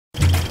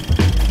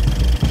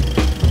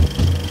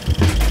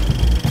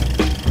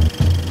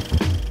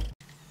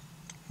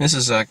This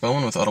is Zach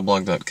Bowen with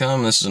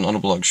Autoblog.com. This is an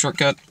Autoblog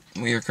shortcut.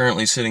 We are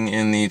currently sitting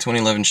in the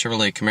 2011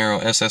 Chevrolet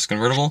Camaro SS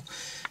Convertible.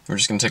 We're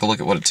just going to take a look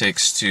at what it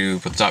takes to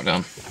put the top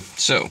down.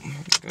 So,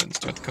 let's go ahead and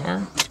start the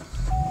car.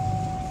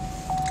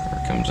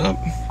 Car comes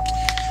up.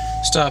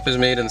 This top is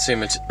made in the same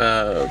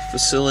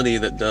facility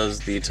that does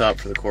the top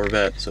for the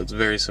Corvette, so it's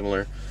very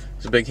similar.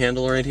 There's a big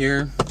handle right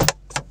here.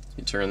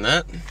 You turn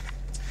that,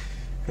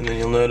 and then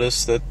you'll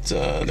notice that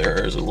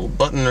there is a little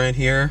button right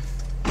here.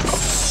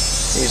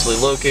 Easily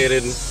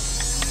located.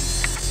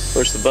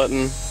 Push the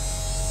button,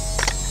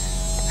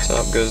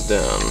 top goes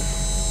down.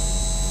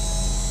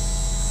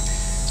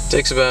 It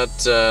takes about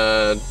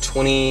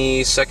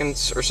 20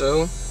 seconds or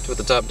so to put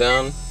the top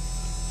down,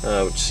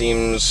 which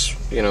seems,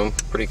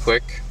 pretty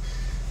quick.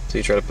 So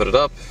you try to put it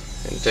up,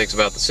 and it takes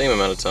about the same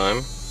amount of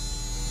time.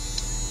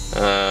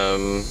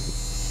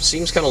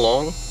 Seems kind of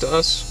long to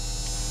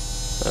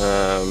us.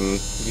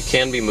 You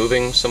can be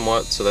moving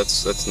somewhat, so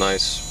that's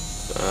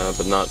nice,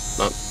 but not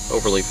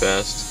overly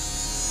fast.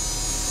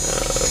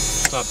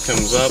 Top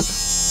comes up.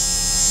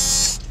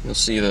 You'll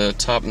see the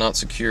top not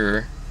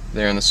secure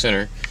there in the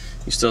center.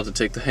 You still have to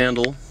take the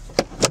handle,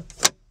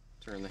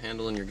 turn the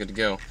handle, and you're good to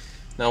go.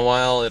 Now,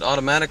 while it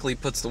automatically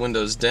puts the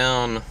windows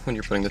down when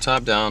you're putting the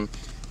top down,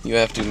 you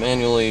have to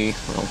manually,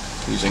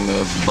 using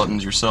the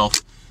buttons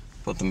yourself,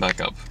 put them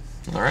back up.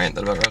 Alright,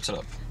 that about wraps it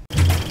up.